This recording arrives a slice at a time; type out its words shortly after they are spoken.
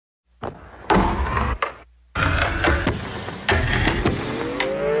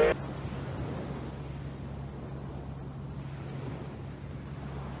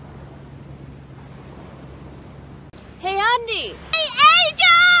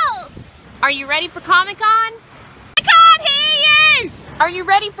Are you ready for Comic-Con? I can't hear you! Are you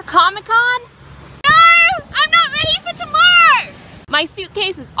ready for Comic-Con? No! I'm not ready for tomorrow! My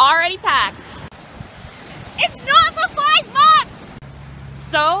suitcase is already packed. It's not for 5 months!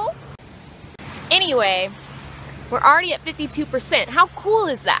 So? Anyway, we're already at 52%. How cool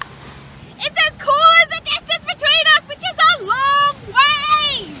is that? It's as cool as the distance between us, which is a long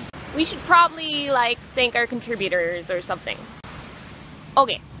way! We should probably, like, thank our contributors or something.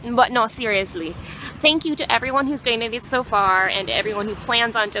 Okay, but no, seriously. Thank you to everyone who's donated so far and to everyone who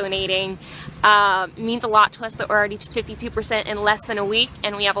plans on donating. It means a lot to us that we're already to 52% in less than a week,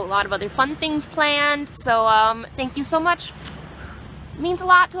 and we have a lot of other fun things planned. So, thank you so much. It means a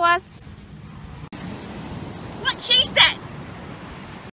lot to us. What she said!